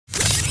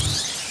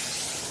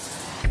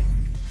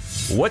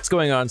What's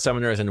going on,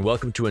 Summoners, and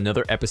welcome to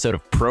another episode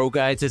of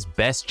ProGuides'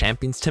 Best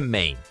Champions to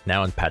Main,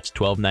 now on patch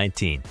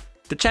 12.19.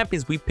 The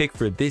champions we pick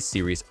for this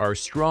series are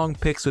strong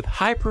picks with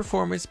high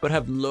performance but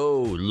have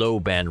low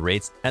ban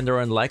rates and are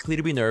unlikely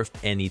to be nerfed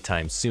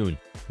anytime soon.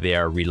 They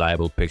are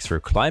reliable picks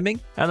for climbing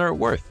and are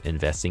worth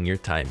investing your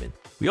time in.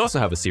 We also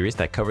have a series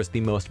that covers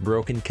the most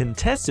broken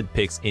contested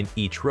picks in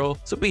each role,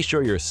 so be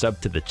sure you're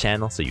subbed to the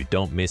channel so you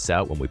don't miss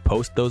out when we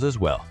post those as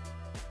well.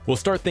 We'll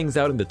start things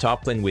out in the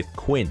top lane with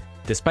Quinn.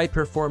 Despite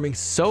performing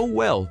so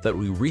well that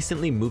we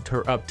recently moved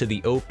her up to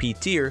the OP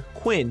tier,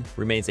 Quinn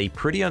remains a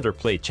pretty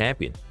underplayed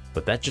champion,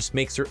 but that just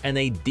makes her an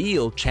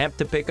ideal champ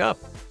to pick up.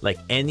 Like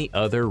any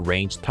other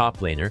ranged top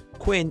laner,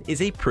 Quinn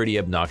is a pretty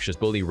obnoxious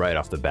bully right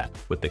off the bat,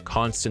 with the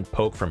constant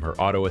poke from her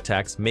auto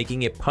attacks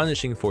making it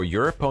punishing for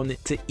your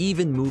opponent to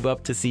even move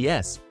up to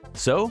CS.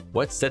 So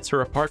what sets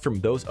her apart from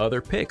those other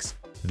picks?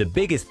 The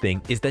biggest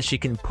thing is that she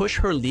can push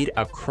her lead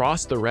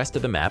across the rest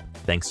of the map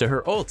thanks to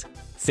her ult.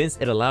 Since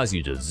it allows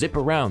you to zip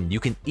around, you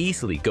can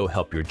easily go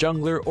help your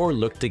jungler or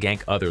look to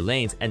gank other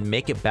lanes and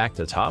make it back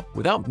to top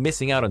without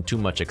missing out on too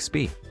much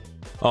XP.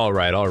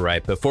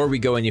 Alright, before we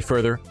go any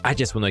further, I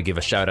just want to give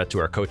a shout out to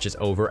our coaches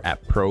over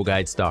at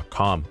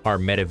ProGuides.com. Our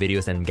meta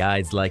videos and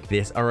guides like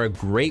this are a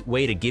great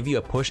way to give you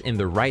a push in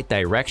the right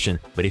direction,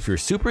 but if you're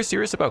super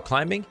serious about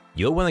climbing,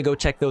 you'll want to go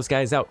check those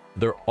guys out.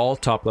 They're all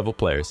top level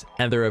players,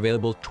 and they're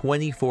available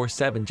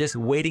 24/7 just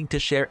waiting to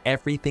share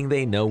everything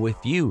they know with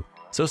you.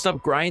 So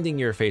stop grinding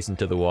your face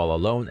into the wall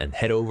alone and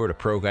head over to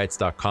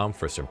ProGuides.com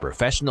for some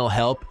professional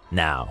help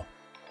now.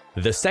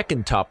 The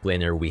second top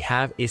laner we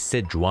have is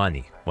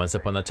Sejuani. Once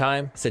upon a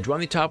time,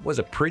 Sejuani top was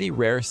a pretty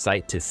rare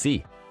sight to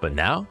see, but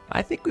now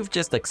I think we've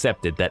just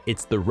accepted that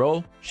it's the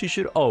role she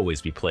should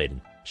always be played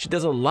in. She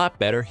does a lot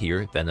better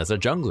here than as a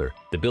jungler.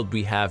 The build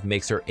we have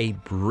makes her a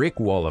brick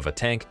wall of a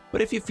tank,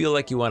 but if you feel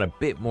like you want a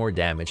bit more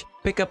damage,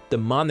 pick up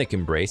Demonic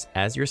Embrace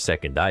as your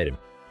second item.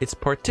 It's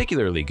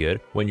particularly good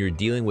when you're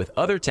dealing with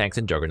other tanks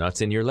and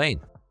juggernauts in your lane.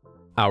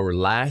 Our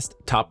last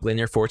top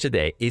laner for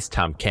today is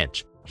Tahm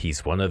Kench.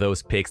 He's one of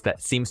those picks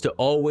that seems to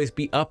always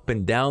be up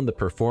and down the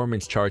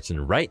performance charts,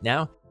 and right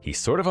now, he's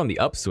sort of on the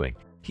upswing.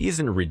 He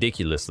isn't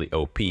ridiculously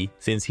OP,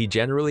 since he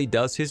generally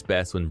does his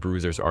best when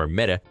bruisers are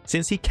meta,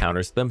 since he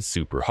counters them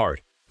super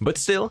hard. But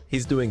still,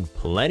 he's doing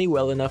plenty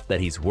well enough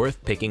that he's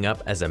worth picking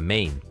up as a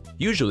main.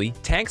 Usually,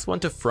 tanks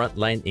want to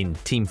frontline in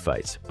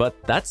teamfights, but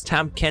that's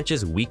Tahm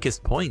Kench's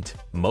weakest point.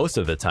 Most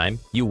of the time,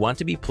 you want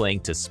to be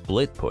playing to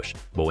split push,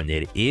 but when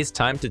it is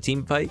time to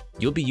teamfight,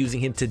 you'll be using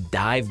him to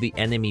dive the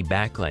enemy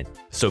backline,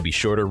 so be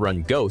sure to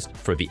run Ghost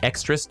for the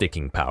extra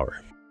sticking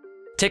power.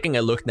 Taking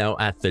a look now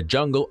at the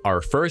jungle,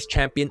 our first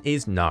champion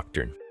is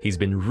Nocturne. He's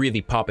been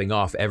really popping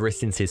off ever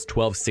since his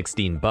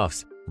 12-16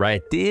 buffs.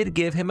 Riot did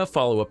give him a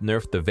follow-up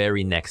nerf the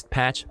very next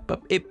patch,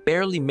 but it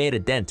barely made a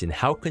dent in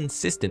how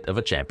consistent of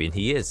a champion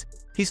he is.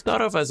 He's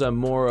thought of as a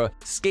more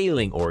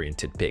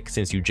scaling-oriented pick,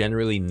 since you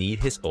generally need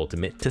his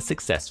ultimate to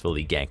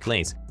successfully gank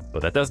lanes.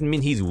 But that doesn't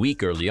mean he's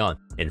weak early on.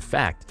 In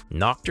fact,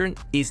 Nocturne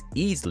is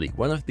easily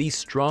one of the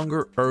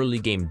stronger early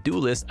game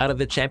duelists out of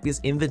the champions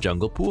in the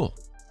jungle pool.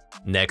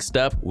 Next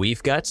up,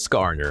 we've got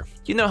Skarner.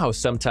 You know how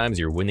sometimes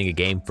you're winning a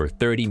game for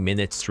 30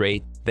 minutes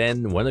straight,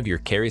 then one of your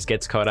carries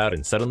gets caught out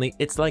and suddenly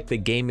it's like the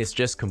game is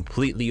just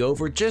completely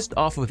over just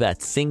off of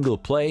that single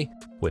play?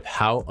 With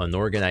how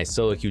unorganized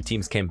solo queue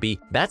teams can be,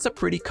 that's a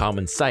pretty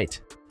common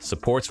sight.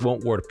 Supports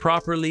won't ward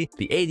properly,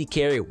 the AD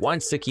carry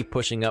wants to keep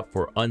pushing up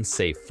for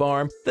unsafe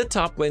farm, the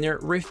top laner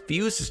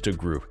refuses to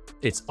group.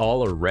 It's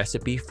all a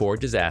recipe for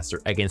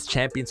disaster against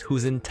champions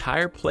whose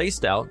entire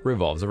playstyle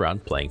revolves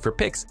around playing for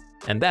picks.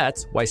 And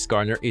that's why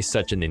Skarner is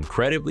such an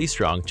incredibly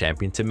strong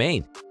champion to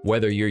main.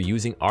 Whether you're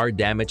using our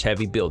damage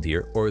heavy build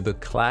here or the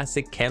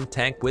classic chem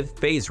tank with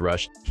phase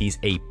rush, he's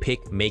a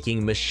pick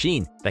making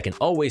machine that can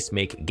always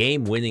make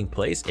game winning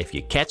plays if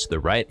you catch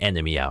the right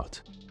enemy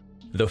out.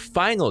 The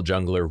final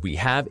jungler we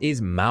have is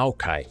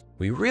Maokai.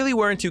 We really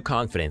weren't too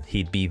confident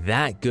he'd be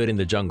that good in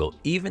the jungle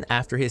even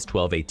after his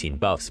 12-18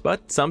 buffs,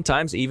 but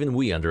sometimes even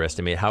we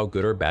underestimate how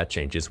good or bad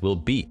changes will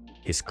be.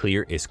 His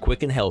clear is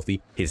quick and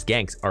healthy, his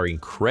ganks are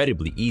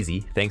incredibly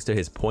easy thanks to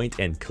his point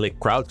and click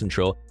crowd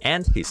control,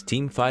 and his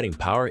team fighting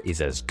power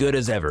is as good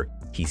as ever.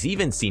 He's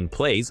even seen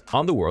plays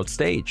on the world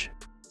stage.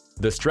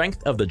 The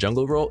strength of the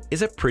jungle role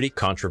is a pretty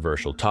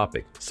controversial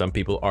topic. Some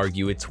people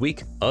argue it's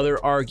weak, others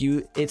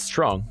argue it's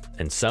strong,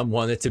 and some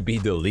want it to be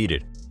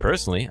deleted.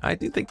 Personally, I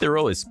do think the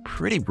role is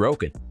pretty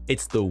broken.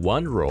 It's the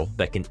one role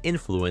that can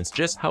influence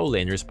just how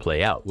laners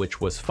play out, which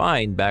was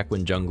fine back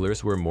when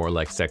junglers were more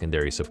like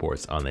secondary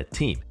supports on a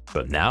team.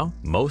 But now,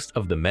 most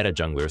of the meta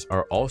junglers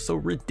are also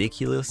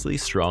ridiculously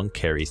strong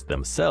carries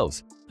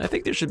themselves. I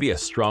think there should be a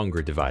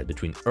stronger divide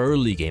between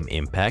early game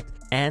impact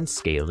and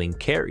scaling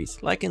carries,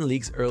 like in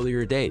League's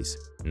earlier days.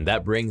 And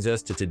that brings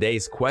us to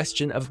today's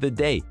question of the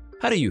day.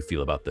 How do you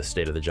feel about the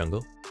state of the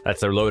jungle?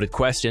 That's a loaded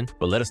question,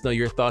 but let us know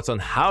your thoughts on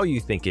how you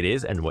think it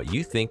is and what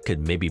you think could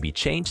maybe be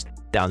changed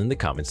down in the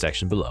comment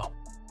section below.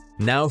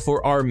 Now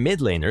for our mid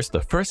laners,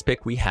 the first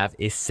pick we have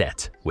is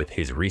Set. With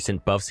his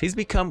recent buffs, he's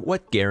become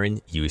what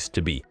Garen used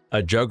to be,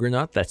 A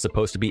juggernaut that's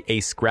supposed to be a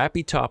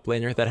scrappy top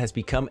laner that has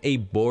become a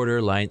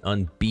borderline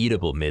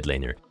unbeatable mid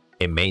laner.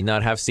 It may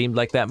not have seemed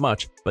like that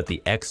much, but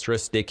the extra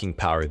sticking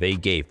power they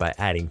gave by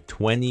adding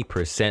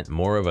 20%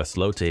 more of a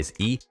slow to his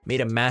E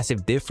made a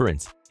massive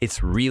difference.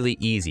 It's really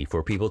easy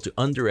for people to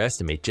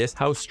underestimate just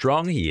how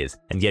strong he is,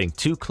 and getting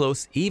too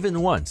close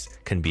even once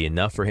can be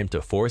enough for him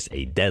to force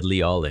a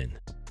deadly all-in.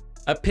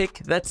 A pick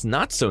that's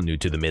not so new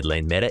to the mid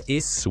lane meta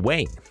is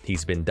Swain.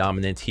 He's been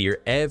dominant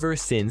here ever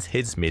since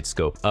his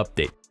mid-scope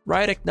update.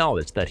 Riot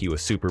acknowledged that he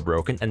was super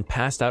broken and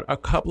passed out a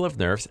couple of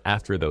nerfs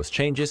after those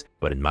changes,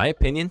 but in my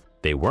opinion,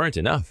 they weren't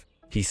enough.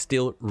 He's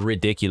still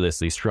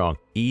ridiculously strong,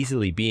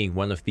 easily being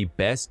one of the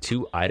best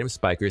 2-item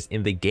spikers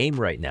in the game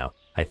right now.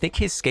 I think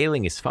his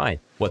scaling is fine.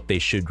 What they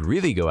should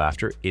really go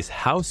after is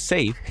how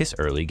safe his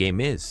early game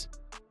is.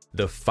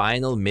 The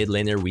final mid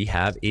laner we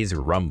have is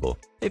Rumble.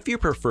 If you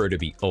prefer to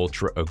be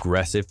ultra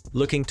aggressive,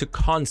 looking to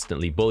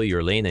constantly bully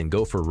your lane and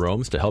go for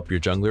roams to help your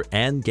jungler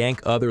and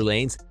gank other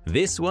lanes,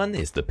 this one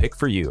is the pick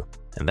for you.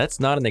 And that's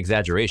not an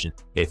exaggeration.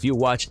 If you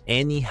watch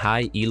any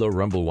high elo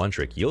Rumble one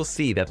trick, you'll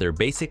see that they're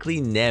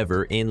basically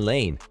never in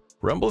lane.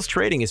 Rumble's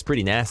trading is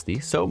pretty nasty,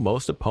 so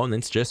most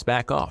opponents just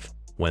back off.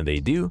 When they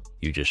do,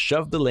 you just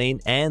shove the lane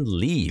and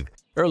leave.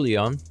 Early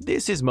on,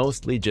 this is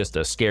mostly just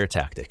a scare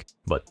tactic,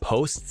 but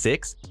post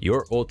 6,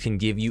 your ult can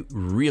give you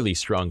really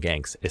strong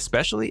ganks,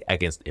 especially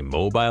against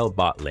immobile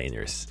bot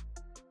laners.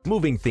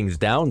 Moving things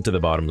down to the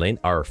bottom lane,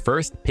 our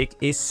first pick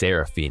is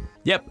Seraphine.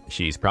 Yep,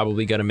 she's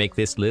probably gonna make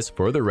this list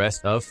for the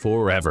rest of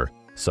forever.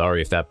 Sorry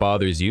if that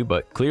bothers you,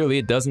 but clearly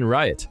it doesn't,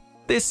 Riot.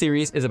 This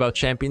series is about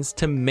champions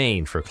to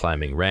main for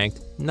climbing ranked,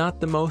 not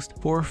the most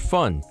for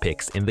fun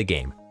picks in the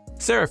game.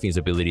 Seraphine's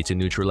ability to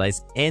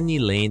neutralize any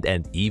lane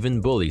and even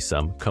bully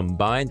some,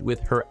 combined with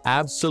her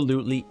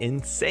absolutely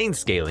insane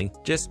scaling,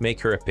 just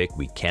make her a pick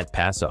we can't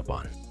pass up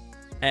on.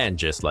 And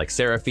just like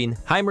Seraphine,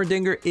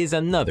 Heimerdinger is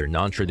another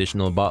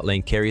non-traditional bot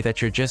lane carry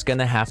that you're just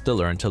gonna have to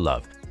learn to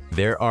love.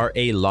 There are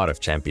a lot of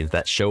champions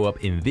that show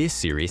up in this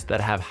series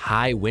that have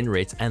high win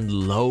rates and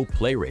low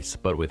play rates,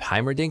 but with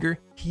Heimerdinger,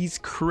 he's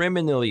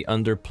criminally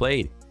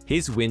underplayed.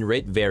 His win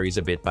rate varies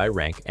a bit by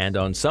rank, and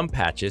on some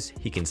patches,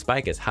 he can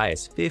spike as high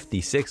as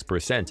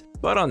 56%,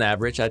 but on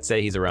average, I'd say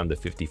he's around the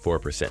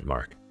 54%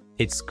 mark.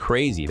 It's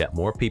crazy that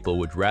more people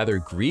would rather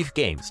grief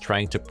games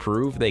trying to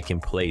prove they can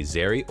play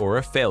Zeri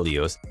or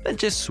Aphelios than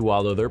just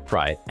swallow their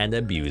pride and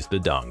abuse the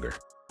Donger.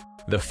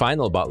 The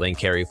final bot lane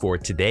carry for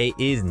today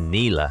is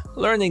Nilah.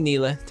 Learning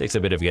Nilah takes a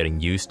bit of getting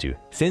used to,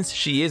 since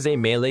she is a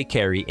melee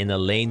carry in a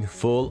lane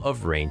full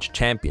of ranged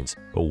champions,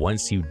 but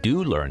once you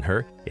do learn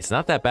her, it's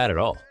not that bad at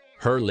all.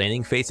 Her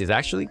laning phase is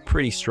actually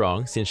pretty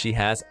strong since she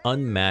has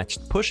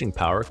unmatched pushing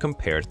power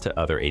compared to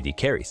other AD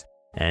carries.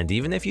 And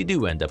even if you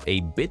do end up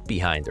a bit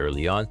behind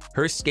early on,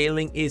 her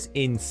scaling is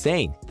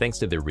insane thanks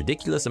to the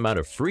ridiculous amount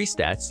of free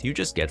stats you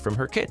just get from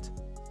her kit.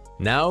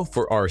 Now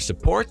for our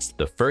supports,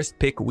 the first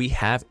pick we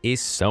have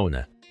is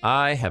Sona.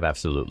 I have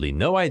absolutely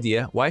no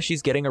idea why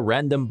she's getting a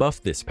random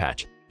buff this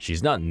patch.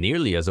 She's not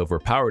nearly as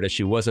overpowered as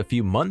she was a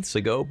few months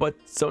ago, but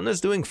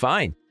Sona's doing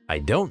fine. I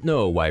don't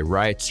know why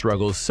Riot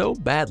struggles so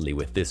badly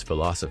with this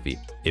philosophy.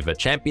 If a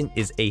champion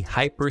is a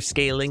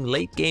hyper-scaling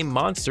late-game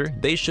monster,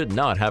 they should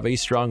not have a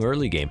strong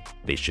early game.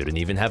 They shouldn't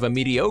even have a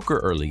mediocre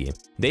early game.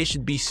 They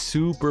should be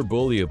super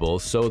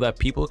bullyable so that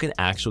people can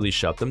actually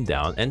shut them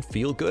down and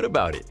feel good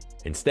about it.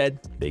 Instead,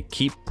 they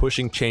keep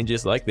pushing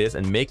changes like this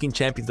and making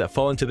champions that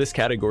fall into this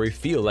category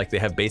feel like they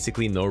have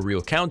basically no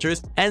real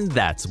counters, and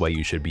that's why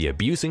you should be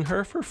abusing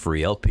her for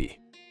free LP.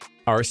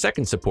 Our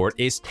second support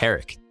is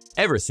Taric.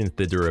 Ever since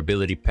the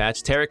durability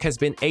patch, Taric has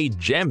been a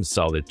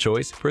gem-solid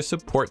choice for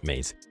support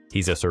mains.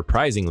 He's a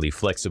surprisingly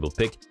flexible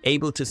pick,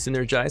 able to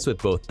synergize with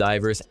both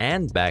divers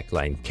and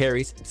backline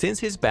carries, since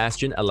his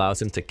Bastion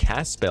allows him to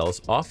cast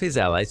spells off his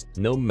allies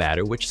no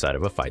matter which side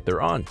of a fight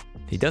they're on.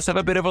 He does have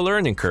a bit of a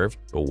learning curve,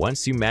 but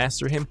once you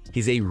master him,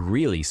 he's a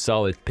really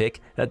solid pick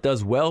that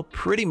does well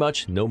pretty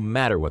much no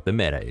matter what the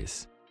meta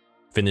is.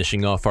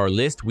 Finishing off our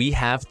list, we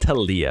have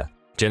Taliyah.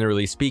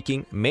 Generally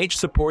speaking, mage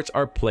supports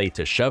are played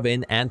to shove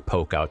in and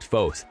poke out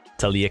foes.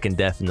 Taliyah can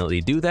definitely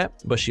do that,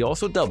 but she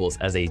also doubles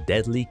as a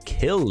deadly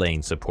kill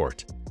lane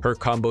support. Her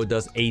combo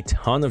does a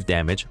ton of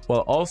damage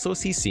while also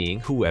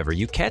CCing whoever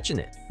you catch in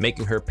it,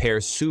 making her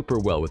pair super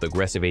well with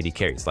aggressive AD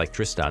carries like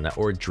Tristana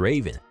or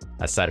Draven.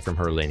 Aside from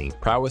her laning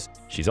prowess,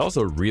 she's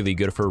also really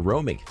good for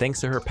roaming thanks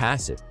to her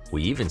passive.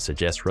 We even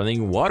suggest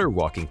running water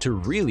walking to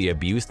really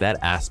abuse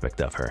that aspect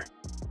of her.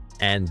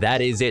 And that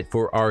is it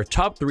for our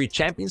top 3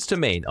 champions to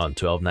main on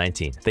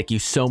 12-19. Thank you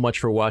so much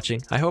for watching.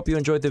 I hope you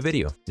enjoyed the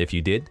video. If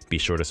you did, be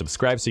sure to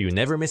subscribe so you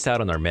never miss out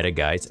on our meta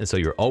guides and so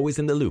you're always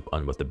in the loop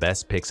on what the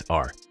best picks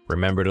are.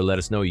 Remember to let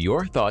us know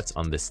your thoughts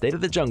on the state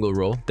of the jungle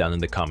role down in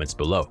the comments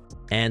below.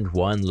 And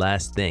one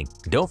last thing,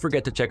 don't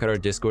forget to check out our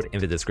Discord in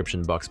the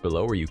description box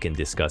below where you can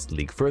discuss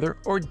League further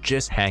or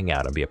just hang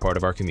out and be a part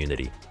of our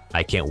community.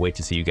 I can't wait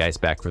to see you guys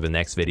back for the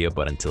next video,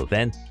 but until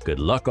then, good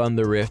luck on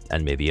the Rift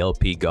and may the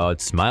LP god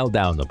smile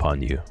down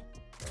upon you.